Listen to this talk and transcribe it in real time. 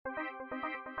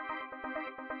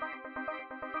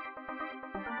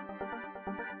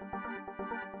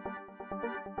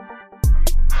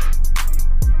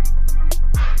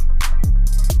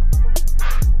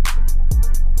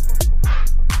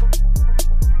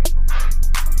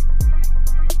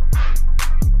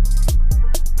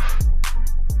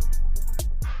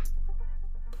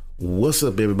What's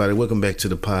up, everybody? Welcome back to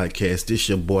the podcast. This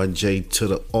your boy J to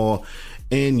the R,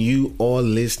 and you are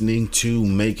listening to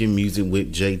Making Music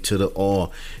with J to the R.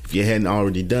 If you hadn't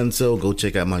already done so, go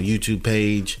check out my YouTube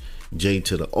page, J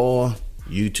to the R,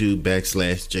 YouTube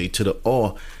 /J to the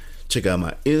R. Check out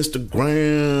my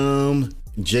Instagram,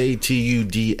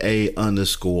 JTUDA_R,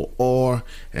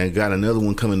 and got another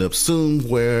one coming up soon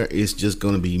where it's just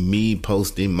going to be me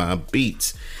posting my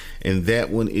beats, and that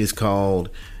one is called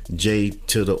J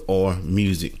to the R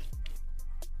Music.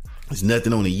 There's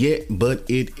nothing on it yet, but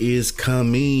it is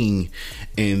coming.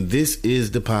 And this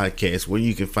is the podcast where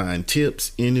you can find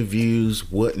tips, interviews,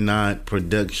 whatnot,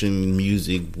 production,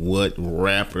 music,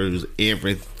 rappers,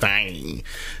 everything.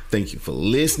 Thank you for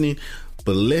listening.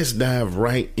 But let's dive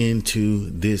right into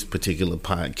this particular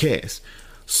podcast.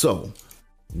 So,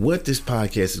 what this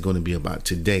podcast is going to be about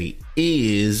today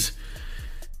is,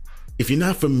 if you're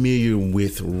not familiar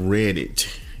with Reddit,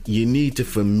 you need to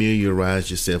familiarize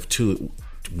yourself to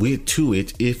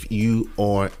it if you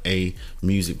are a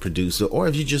music producer or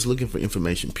if you're just looking for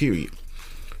information, period.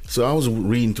 So I was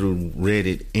reading through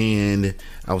Reddit and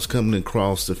I was coming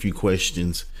across a few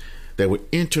questions that were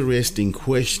interesting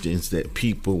questions that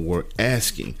people were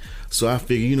asking. So I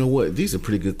figured, you know what, these are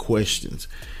pretty good questions.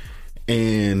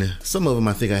 And some of them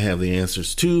I think I have the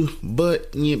answers to,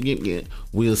 but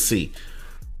we'll see.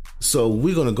 So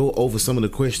we're going to go over some of the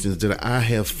questions that I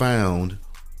have found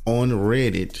on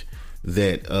Reddit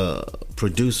that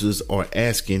producers are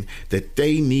asking that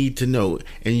they need to know.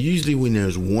 And usually when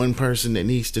there's one person that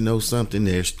needs to know something,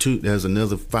 there's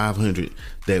another 500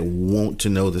 that want to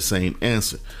know the same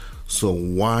answer. So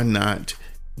why not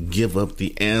give up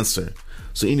the answer?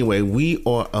 So anyway, we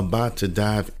are about to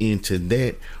dive into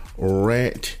that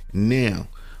right now.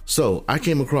 So I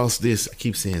came across this. I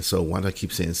keep saying so. Why do I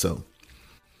keep saying so?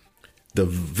 The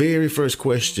very first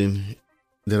question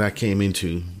that I came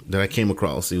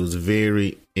across, it was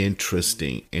very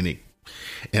interesting, and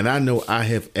I know I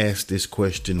have asked this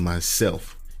question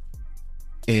myself.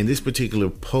 And this particular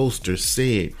poster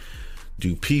said,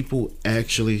 do people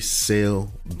actually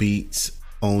sell beats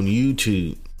on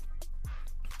YouTube?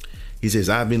 He says,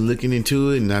 I've been looking into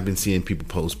it and I've been seeing people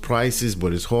post prices,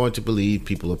 but it's hard to believe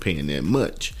people are paying that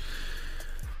much.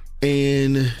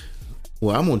 And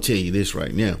well, I'm going to tell you this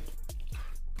right now.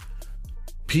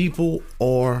 People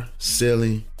are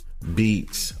selling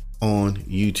beats on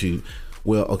YouTube.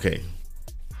 Well, okay.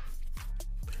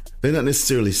 They're not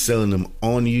necessarily selling them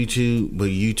on YouTube, but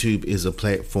YouTube is a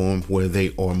platform where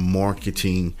they are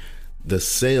marketing the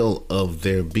sale of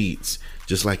their beats,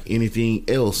 just like anything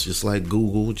else, just like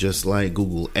Google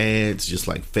Ads, just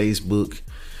like Facebook.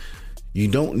 You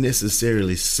don't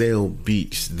necessarily sell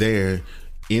beats there.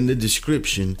 In the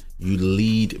description, you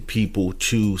lead people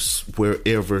to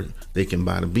wherever they can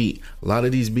buy the beat. A lot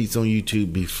of these beats on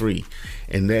YouTube be free,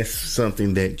 and that's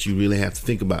something that you really have to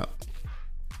think about.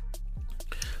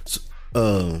 So,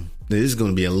 this is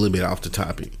going to be a little bit off the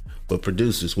topic, but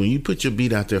producers, when you put your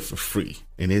beat out there for free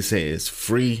and it says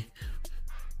free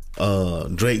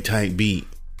Drake type beat,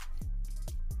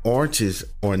 artists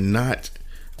are not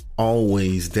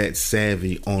always that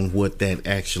savvy on what that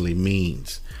actually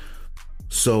means.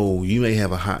 So you may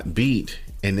have a hot beat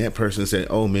and that person said,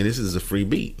 oh man, this is a free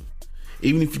beat.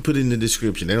 Even if you put it in the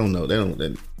description, they don't know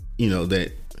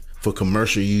that for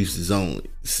commercial use is only.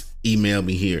 Email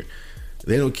me here.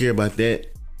 They don't care about that.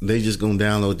 They just gonna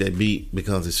download that beat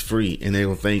because it's free, and they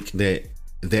will think that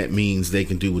means they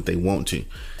can do what they want to.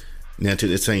 Now, to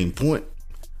the same point,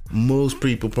 most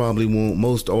people probably won't.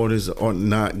 Most artists are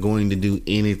not going to do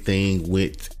anything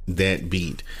with that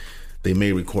beat. They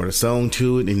may record a song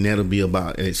to it, and that'll be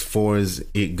about as far as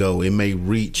it go. It may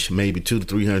reach maybe 200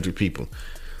 to 300 people,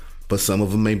 but some of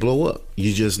them may blow up.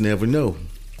 You just never know.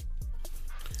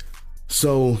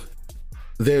 So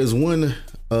there's one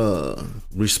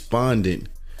respondent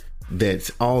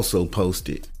that's also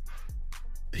posted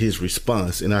his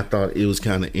response, and I thought it was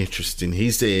kind of interesting. He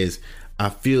says, I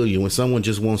feel you. When someone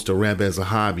just wants to rap as a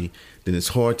hobby, then it's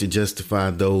hard to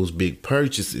justify those big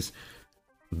purchases.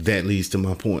 That leads to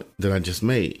my point that I just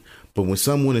made. But when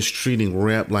someone is treating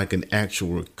rap like an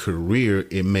actual career,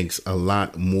 it makes a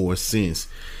lot more sense.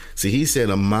 See, he said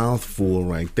a mouthful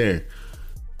right there.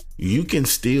 You can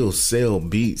still sell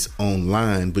beats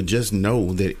online, but just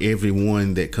know that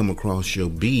everyone that come across your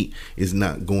beat is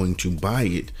not going to buy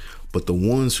it. But the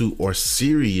ones who are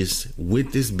serious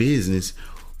with this business,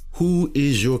 who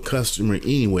is your customer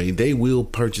anyway, they will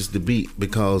purchase the beat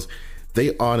because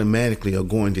they automatically are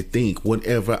going to think,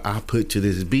 whatever I put to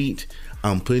this beat,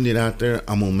 I'm putting it out there,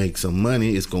 I'm going to make some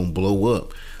money, it's going to blow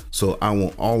up. So I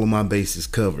want all of my bases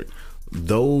covered.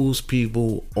 those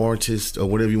people, artists or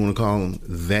whatever you want to call them,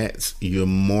 that's your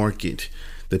market.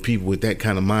 The people with that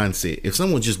kind of mindset. If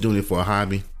someone's just doing it for a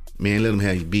hobby, man, let them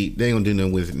have your beat. They ain't gonna do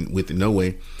nothing with it, no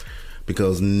way.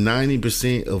 Because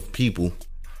 90% of people,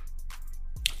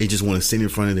 they just want to sit in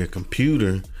front of their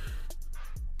computer,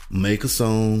 make a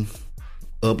song,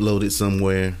 upload it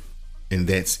somewhere, and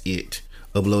that's it.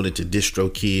 Upload it to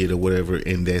DistroKid or whatever,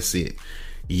 and that's it.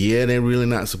 Yeah, they're really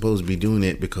not supposed to be doing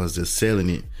it because they're selling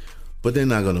it, but they're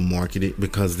not going to market it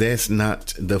because that's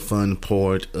not the fun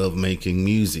part of making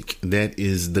music. That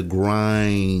is the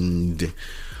grind.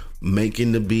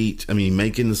 Making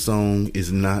the song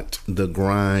is not the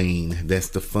grind. That's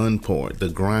the fun part. The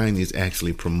grind is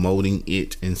actually promoting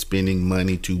it and spending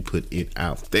money to put it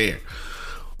out there.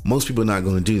 Most people are not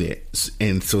going to do that.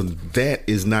 And so that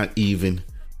is not even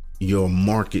your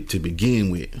market to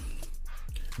begin with.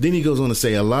 Then he goes on to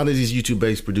say a lot of these YouTube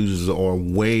based producers are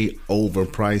way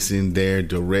overpricing their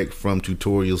direct from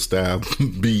tutorial style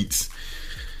beats.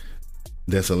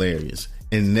 That's hilarious.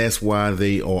 And that's why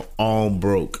they are all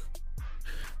broke.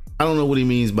 I don't know what he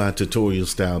means by tutorial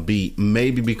style beat.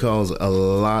 Maybe because a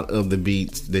lot of the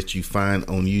beats that you find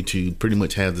on YouTube pretty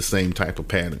much have the same type of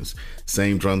patterns,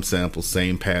 same drum samples,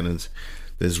 same patterns.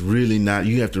 There's really not,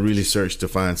 you have to really search to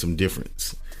find some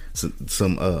difference.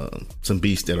 Some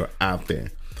beats that are out there.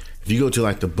 If you go to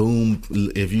like the boom,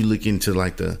 if you look into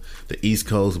like the East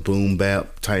Coast boom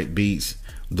bap type beats,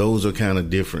 those are kind of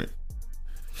different,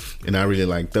 and I really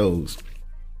like those.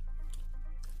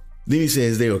 Then he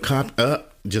says they are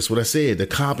just what I said, they're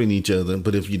copying each other.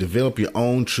 But if you develop your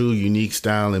own true unique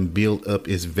style and build up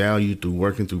its value through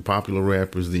working through popular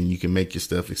rappers, then you can make your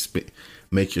stuff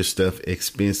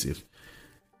expensive.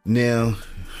 Now,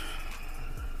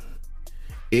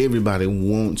 everybody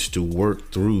wants to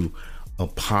work through a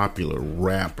popular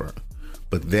rapper,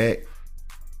 but that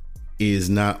is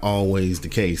not always the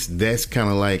case. That's kind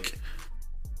of like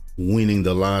winning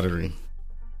the lottery.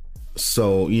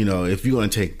 So, if you're going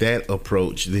to take that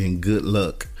approach, then good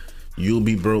luck. You'll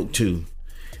be broke too.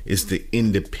 It's the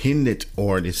independent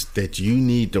artists that you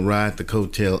need to ride the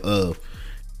coattail of,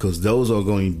 because those are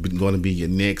going to be your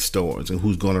next stars, and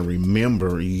who's going to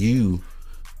remember you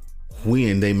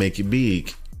when they make it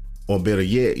big. Or better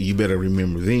yet, you better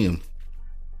remember them,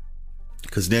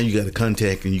 because now you got a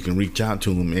contact and you can reach out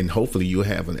to them, and hopefully you'll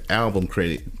have an album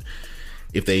credit.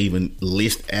 If they even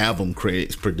list album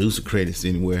credits, producer credits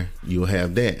anywhere, you'll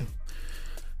have that.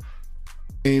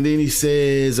 And then he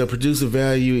says a producer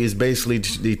value is basically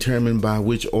determined by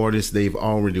which artist they've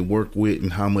already worked with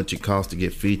and how much it costs to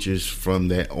get features from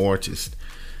that artist.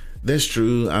 That's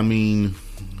true. I mean,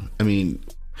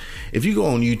 if you go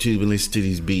on YouTube and listen to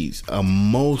these beats,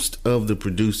 most of the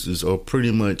producers are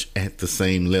pretty much at the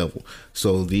same level.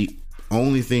 So the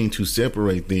only thing to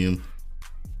separate them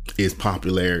is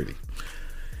popularity.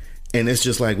 And it's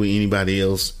just like with anybody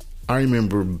else. I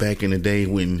remember back in the day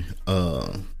when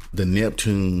the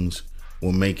Neptunes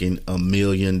were making $1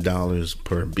 million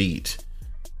per beat.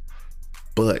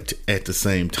 But at the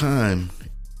same time,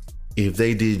 if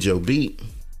they did your beat,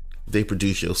 they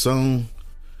produced your song,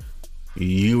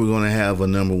 you were going to have a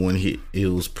number one hit. It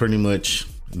was pretty much,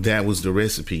 that was the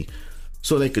recipe.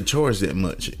 So they could charge that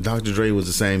much. Dr. Dre was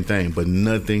the same thing, but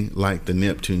nothing like the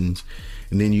Neptunes.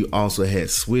 And then you also had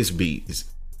Swiss Beats.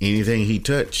 Anything he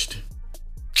touched,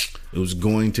 it was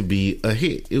going to be a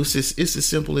hit. It's as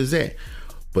simple as that.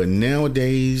 But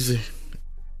nowadays,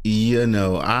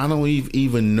 I don't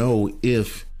even know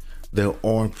if there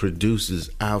are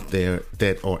producers out there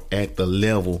that are at the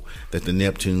level that the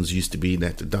Neptunes used to be,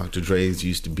 that the Dr. Dre's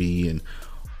used to be, and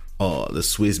the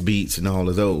Swiss Beats and all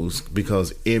of those,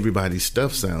 because everybody's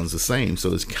stuff sounds the same.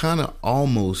 So it's kind of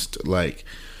almost like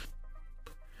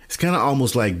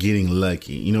getting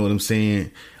lucky. You know what I'm saying?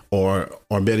 Or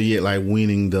better yet, like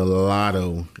winning the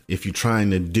lotto if you're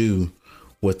trying to do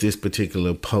what this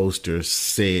particular poster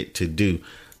said to do.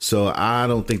 So I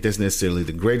don't think that's necessarily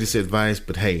the greatest advice,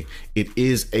 but hey, it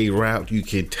is a route you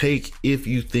can take if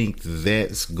you think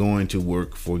that's going to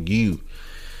work for you.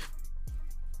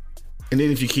 And then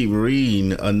if you keep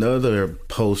reading, another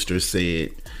poster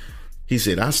said, he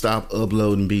said, I stopped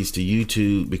uploading beats to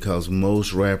YouTube because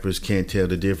most rappers can't tell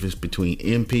the difference between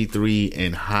MP3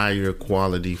 and higher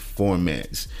quality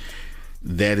formats.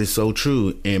 That is so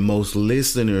true. And most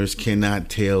listeners cannot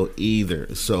tell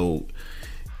either. So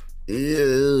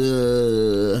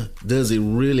does it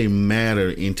really matter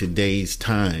in today's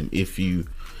time if you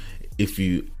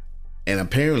and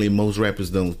apparently most rappers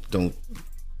don't,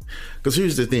 because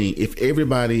here's the thing, if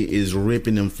everybody is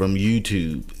ripping them from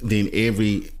YouTube, then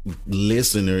every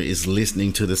listener is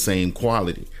listening to the same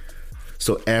quality.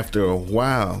 So after a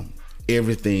while,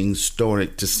 everything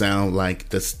started to sound like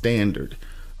the standard.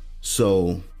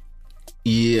 So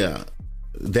yeah,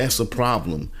 that's a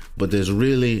problem, but there's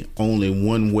really only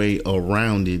one way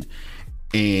around it,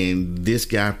 and this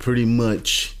guy pretty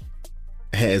much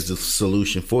has the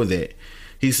solution for that.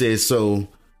 He says, so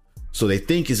they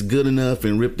think it's good enough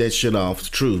and rip that shit off. It's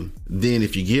true. Then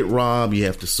if you get robbed, you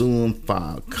have to sue them,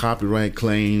 file copyright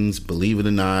claims. Believe it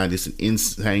or not, it's an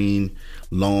insane,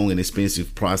 long and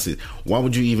expensive process. Why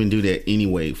would you even do that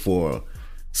anyway for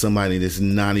somebody that's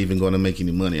not even going to make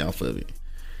any money off of it?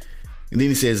 And then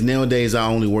he says, nowadays I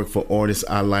only work for artists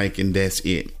I like, and that's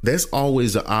it. That's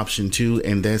always an option too,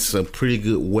 and that's a pretty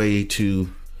good way to,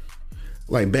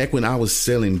 like, back when I was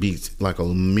selling beats, like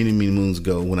many moons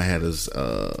ago, when I had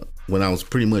when I was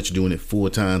pretty much doing it full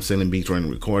time, selling beats, running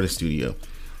a recording studio.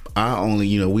 I only,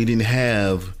 you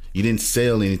didn't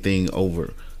sell anything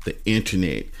over the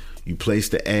internet. You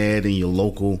placed the ad in your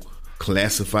local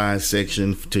classified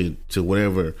section to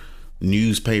whatever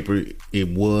newspaper it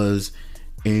was,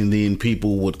 and then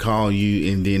people would call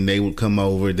you, and then they would come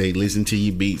over, they listen to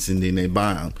your beats, and then they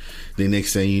buy them. The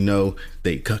next thing you know,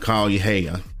 they call you,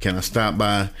 hey, can I stop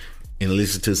by and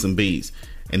listen to some beats?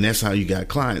 And that's how you got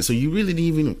clients. So you really didn't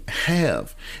even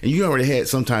have, and you already had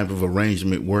some type of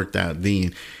arrangement worked out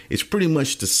then. It's pretty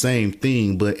much the same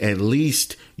thing, but at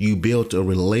least you built a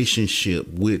relationship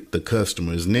with the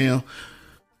customers. Now,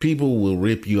 people will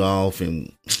rip you off,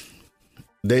 and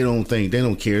they don't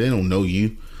care, they don't know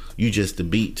you. You just a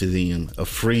beat to them, a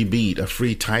free beat, a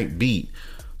free type beat.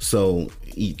 So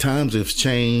times have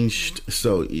changed.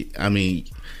 So, I mean,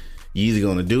 you're either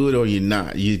going to do it or you're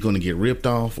not. You're going to get ripped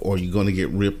off or you're going to get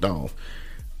ripped off.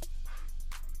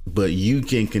 But you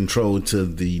can control to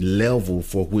the level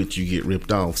for which you get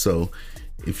ripped off. So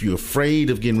if you're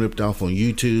afraid of getting ripped off on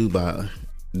YouTube,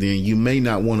 then you may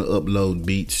not want to upload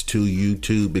beats to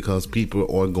YouTube, because people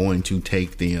are going to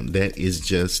take them. That is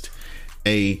just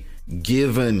a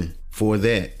given for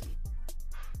that.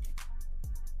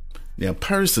 Now,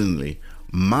 personally,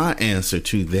 my answer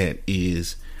to that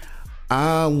is,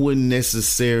 I wouldn't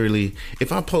necessarily,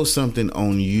 if I post something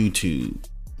on YouTube,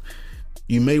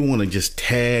 you may want to just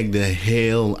tag the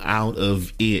hell out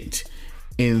of it,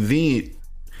 and then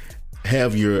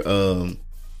have your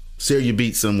sell your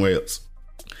beats somewhere else.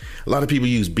 A lot of people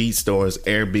use BeatStars,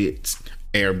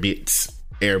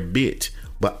 Airbit,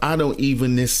 but I don't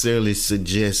even necessarily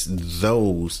suggest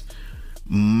those.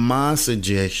 My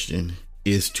suggestion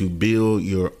is to build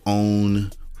your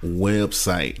own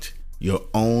website, your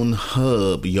own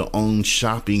hub, your own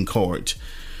shopping cart,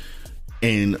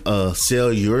 and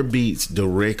sell your beats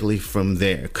directly from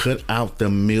there. Cut out the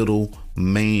middle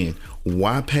man.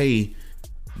 Why pay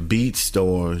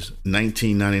BeatStars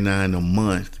 $19.99 a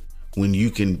month when you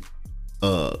can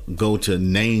go to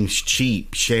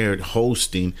Namecheap shared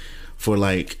hosting for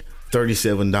like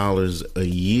 $37 a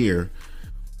year,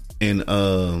 and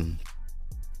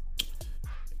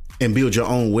build your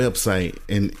own website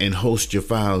and host your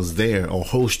files there, or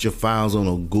host your files on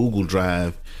a Google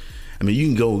Drive. I mean,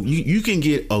 you can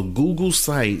get a Google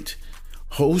site,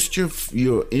 host your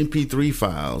MP3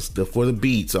 files for the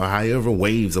beats, or however,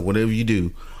 waves, or whatever you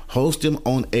do, host them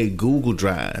on a Google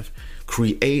Drive,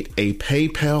 create a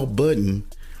PayPal button,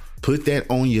 put that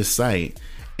on your site,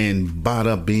 and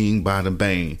bada bing, bada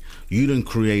bang, you done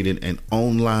created an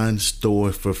online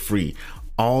store for free.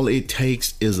 All it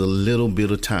takes is a little bit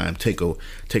of time. Take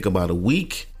about a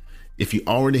week. If you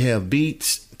already have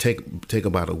beats, take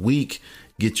about a week.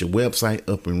 Get your website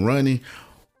up and running.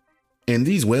 And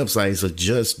these websites are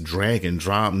just drag and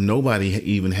drop. Nobody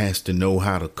even has to know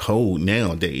how to code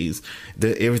nowadays.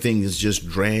 Everything is just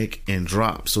drag and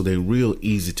drop. So they're real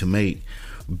easy to make.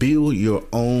 Build your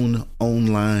own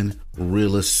online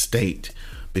real estate,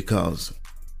 because,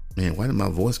 man, why did my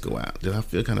voice go out? Did I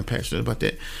feel kind of passionate about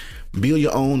that? Build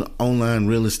your own online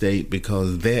real estate,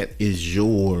 because that is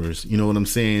yours. You know what I'm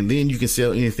saying? Then you can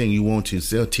sell anything you want to.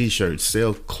 Sell t-shirts,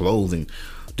 sell clothing,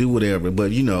 do whatever.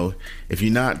 But, if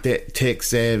you're not that tech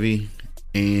savvy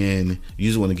and you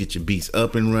just want to get your beats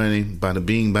up and running, bada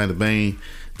bing, bada bang,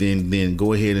 then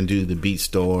go ahead and do the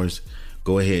BeatStars.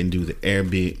 Go ahead and do the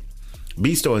Airbit.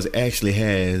 BeatStars actually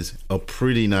has a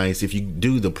pretty nice, if you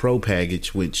do the pro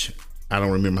package, which I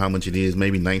don't remember how much it is,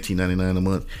 maybe $19.99 a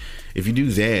month. If you do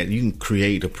that, you can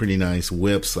create a pretty nice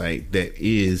website that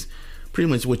is pretty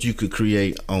much what you could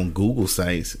create on Google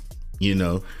sites,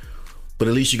 but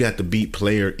at least you got the beat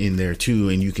player in there too,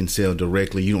 and you can sell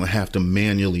directly. You don't have to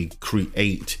manually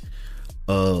create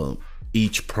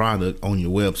each product on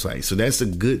your website. So that's a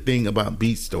good thing about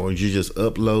BeatStars. You're just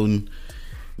uploading,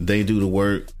 they do the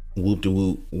work, whoop de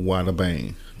whoop, wada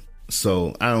bang.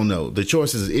 So I don't know. The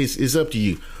choice is, it's up to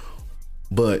you.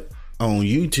 But on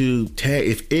YouTube,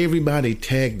 if everybody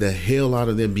tagged the hell out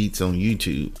of their beats on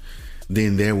YouTube,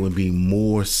 then there would be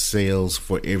more sales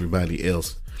for everybody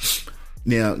else.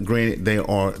 Now, granted, there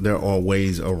are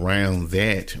ways around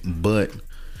that, but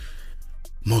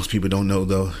most people don't know,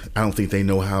 though. I don't think they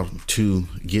know how to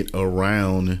get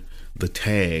around the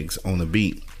tags on a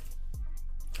beat,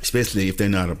 especially if they're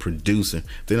not a producer.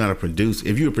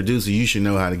 If you're a producer, you should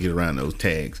know how to get around those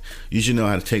tags. You should know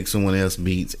how to take someone else's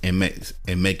beats and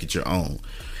make it your own.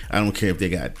 I don't care if they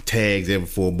got tags every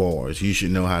 4 bars. You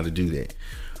should know how to do that.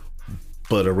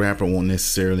 But a rapper won't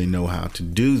necessarily know how to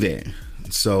do that.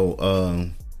 So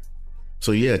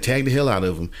yeah, tag the hell out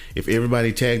of them. If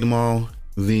everybody tagged them all,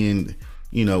 then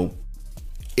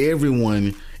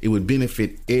everyone, it would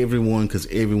benefit everyone, because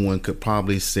everyone could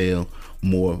probably sell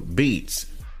more beats.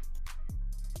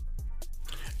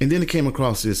 And then I came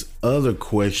across this other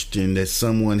question that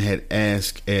someone had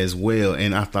asked as well,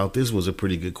 and I thought this was a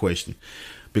pretty good question,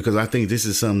 because I think this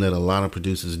is something that a lot of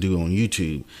producers do on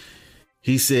YouTube.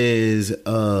 He says,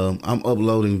 I've been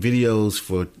uploading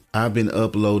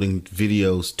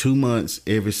videos 2 months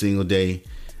every single day.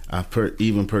 I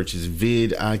even purchased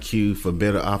vidIQ for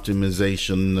better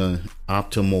optimization.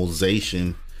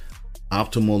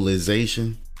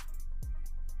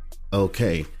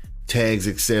 Okay, tags,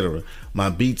 etc. My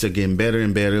beats are getting better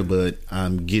and better, but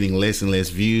I'm getting less and less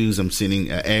views. I'm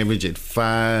sitting an average at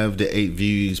 5 to 8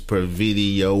 views per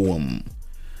video. I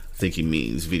think he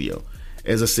means video.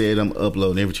 As I said, I'm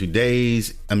uploading every 2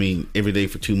 days. Every day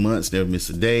for 2 months, never miss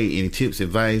a day. Any tips,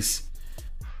 advice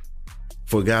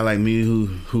for a guy like me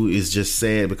who is just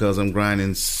sad because I'm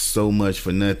grinding so much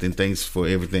for nothing? Thanks for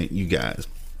everything, you guys.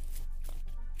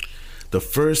 The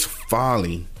first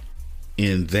folly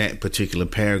in that particular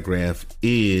paragraph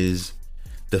is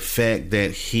the fact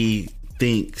that he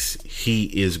thinks he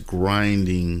is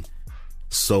grinding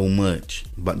so much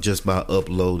just by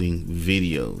uploading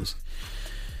videos.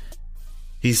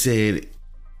 He said,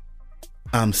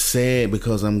 I'm sad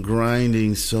because I'm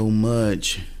grinding so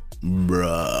much.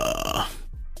 Bruh,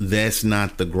 that's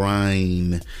not the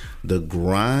grind. The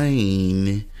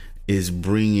grind is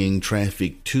bringing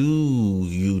traffic to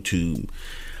YouTube.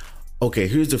 Okay,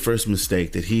 here's the first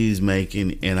mistake that he's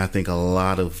making, and I think a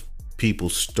lot of people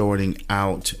starting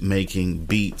out making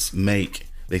beats make.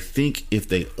 They think if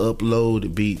they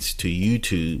upload beats to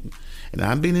YouTube, and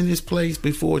I've been in this place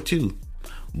before too,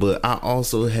 but I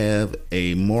also have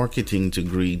a marketing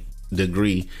degree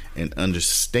and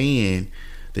understand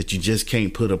that you just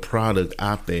can't put a product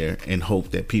out there and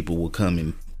hope that people will come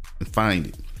and find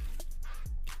it.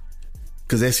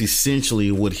 Because that's essentially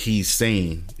what he's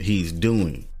saying he's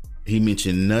doing. He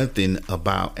mentioned nothing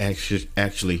about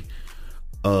actually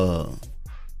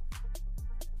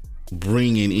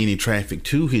bringing any traffic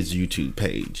to his YouTube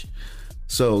page.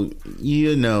 So,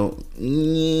 he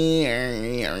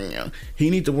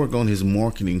needs to work on his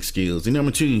marketing skills. And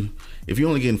number 2, if you're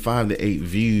only getting 5 to 8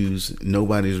 views,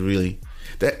 nobody's really,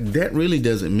 that really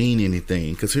doesn't mean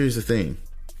anything. Because here's the thing.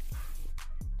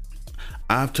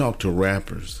 I've talked to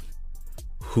rappers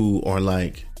who are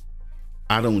like,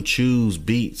 I don't choose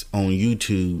beats on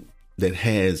YouTube that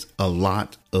has a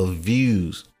lot of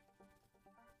views.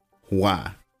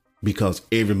 Why? Because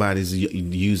everybody's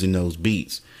using those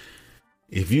beats.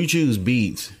 If you choose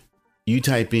beats, you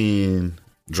type in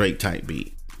Drake type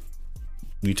beat,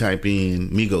 you type in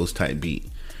Migos type beat,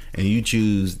 and you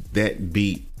choose that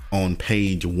beat on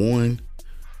page 1,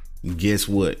 guess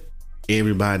what?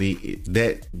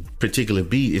 That particular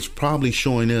beat is probably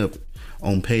showing up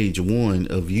on page 1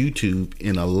 of YouTube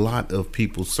in a lot of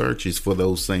people's searches for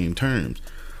those same terms.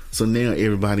 So now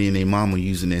everybody and their mama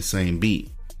using that same beat.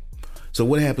 So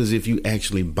what happens if you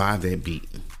actually buy that beat?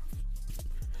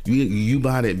 You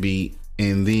buy that beat,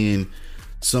 and then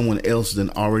someone else then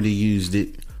already used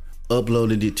it,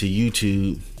 uploaded it to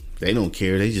YouTube. They don't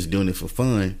care. They just doing it for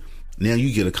fun. Now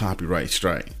you get a copyright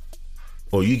strike,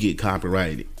 or you get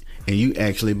copyrighted, and you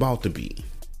actually bought the beat.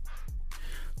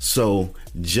 So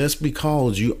just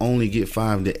because you only get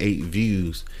 5 to 8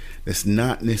 views, that's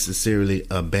not necessarily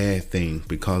a bad thing,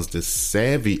 because the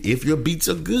savvy, if your beats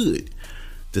are good,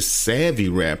 the savvy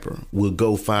rapper will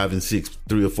go 5 and 6,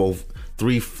 3 or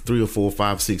 4,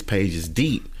 5, 6 pages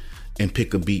deep and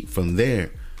pick a beat from there,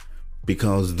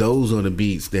 because those are the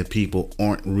beats that people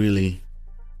aren't really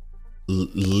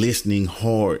listening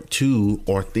hard to,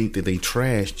 or think that they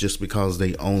trash just because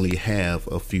they only have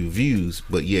a few views.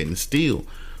 But yet and still,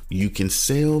 you can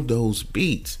sell those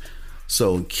beats.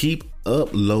 So keep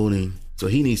uploading. So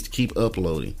he needs to keep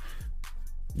uploading.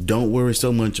 Don't worry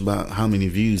so much about how many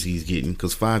views he's getting,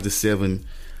 because 5 to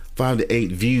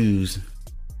 8 views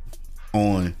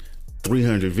on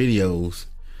 300 videos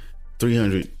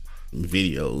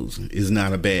is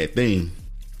not a bad thing.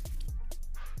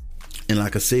 And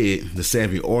like I said, the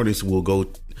savvy artist will go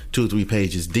 2 or 3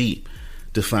 pages deep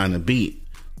to find a beat,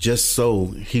 just so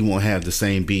he won't have the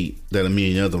same beat that a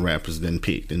million other rappers then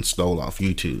picked and stole off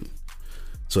YouTube.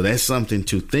 So that's something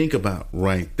to think about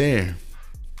right there.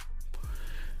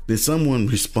 Then someone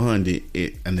responded,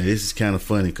 and this is kind of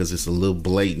funny because it's a little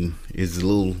blatant.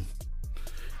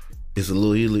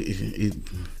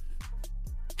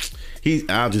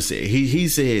 I'll just say, he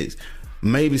says,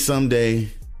 maybe someday,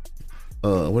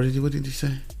 what did he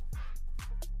say?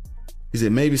 He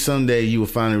said, maybe someday you will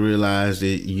finally realize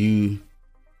that you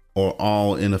are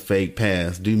all in a fake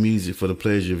past. Do music for the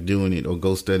pleasure of doing it, or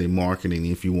go study marketing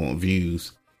if you want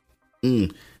views.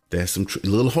 That's a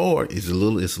little hard. It's a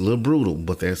little brutal,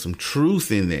 but there's some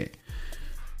truth in that.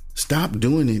 Stop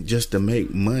doing it just to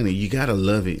make money. You got to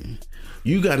love it.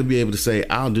 You got to be able to say,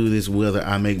 I'll do this whether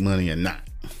I make money or not.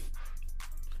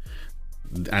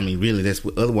 I mean, really,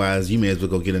 otherwise you may as well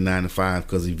go get a 9-to-5,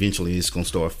 because eventually it's going to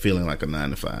start feeling like a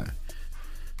 9-to-5.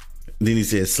 Then he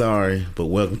said, sorry, but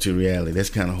welcome to reality. That's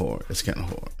kind of hard.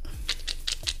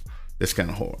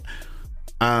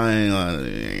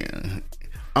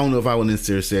 I don't know if I would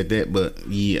necessarily said that, but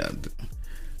yeah.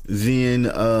 Then,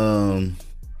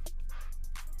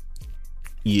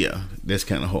 yeah, that's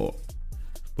kind of hard.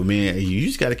 But man, you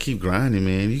just got to keep grinding,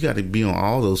 man. You got to be on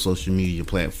all those social media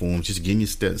platforms, just getting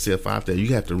yourself out there.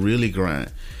 You have to really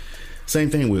grind. Same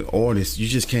thing with artists. You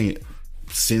just can't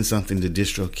send something to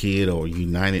DistroKid or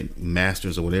United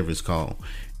Masters or whatever it's called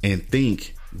and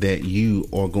think that you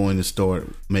are going to start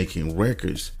making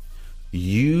records.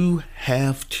 You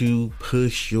have to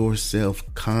push yourself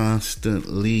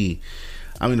constantly.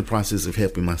 I'm in the process of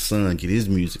helping my son get his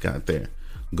music out there.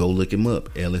 Go look him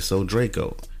up, LSO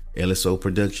Draco,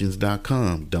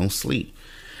 LSOproductions.com. Don't sleep.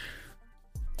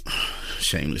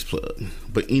 Shameless plug.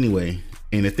 But anyway,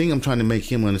 and the thing I'm trying to make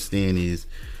him understand is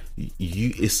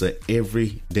it's a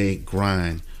everyday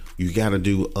grind. You got to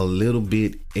do a little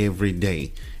bit every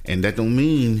day, and that don't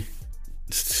mean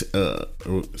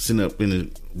sitting up in a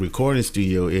recording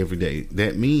studio every day.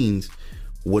 That means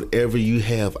whatever you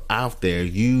have out there,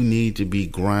 you need to be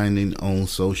grinding on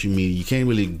social media. You can't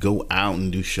really go out and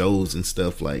do shows and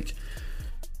stuff like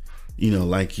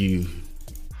you,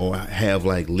 or have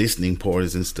like listening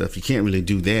parties and stuff. You can't really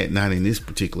do that, not in this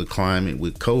particular climate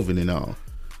with COVID and all.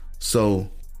 So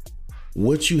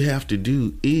what you have to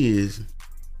do is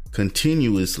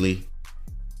continuously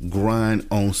grind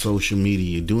on social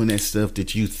media, doing that stuff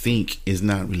that you think is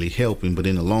not really helping, but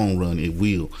in the long run it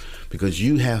will, because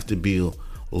you have to build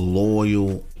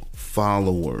loyal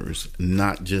followers,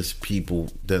 not just people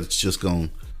that's just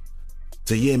gonna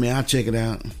say, yeah man, I'll check it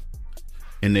out,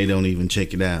 and they don't even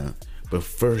check it out. But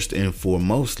first and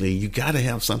foremostly, you gotta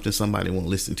have something somebody won't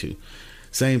listen to.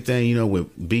 Same thing,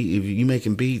 with beat. If you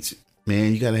making beats,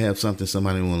 man, you gotta have something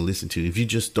somebody want to listen to. If you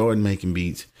just started making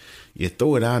beats, you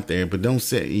throw it out there, but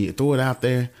throw it out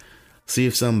there, see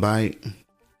if some bite,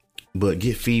 but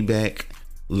get feedback,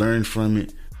 learn from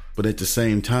it. But at the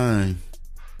same time,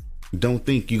 don't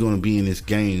think you're going to be in this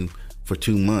game for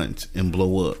 2 months and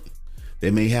blow up.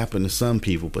 That may happen to some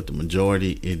people, but the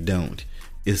majority, it don't.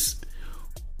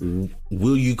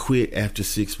 Will you quit after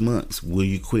 6 months? Will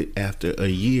you quit after a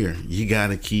year? You got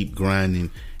to keep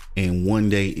grinding, and one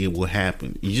day it will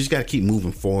happen. You just got to keep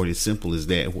moving forward. As simple as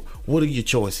that. What are your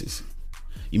choices?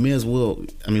 You may as well,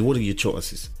 what are your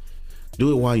choices?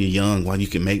 Do it while you're young, while you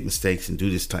can make mistakes and do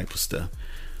this type of stuff.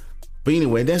 But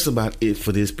anyway, that's about it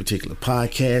for this particular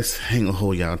podcast. I ain't gonna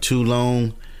hold y'all too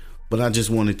long, but I just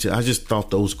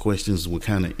thought those questions were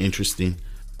kind of interesting,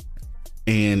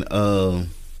 and I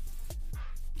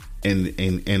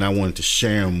wanted to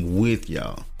share them with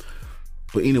y'all.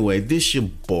 But anyway, this your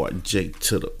boy J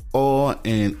to the R,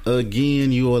 and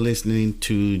again, you are listening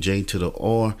to J to the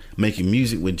R, making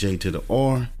music with J to the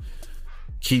R.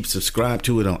 Keep subscribed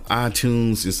to it on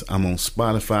iTunes. I'm on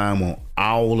Spotify. I'm on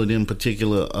all of them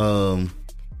particular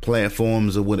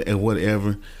platforms or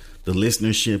whatever. The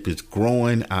listenership is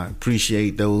growing. I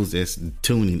appreciate those that's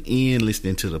tuning in,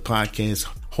 listening to the podcast.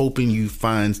 Hope you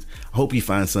find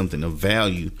something of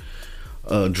value.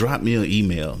 Drop me an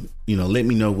email. Let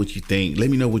me know what you think. Let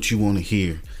me know what you want to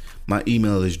hear. My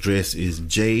email address is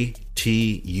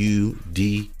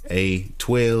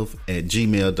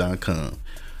jtuda12@gmail.com.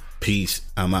 Peace.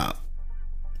 I'm out.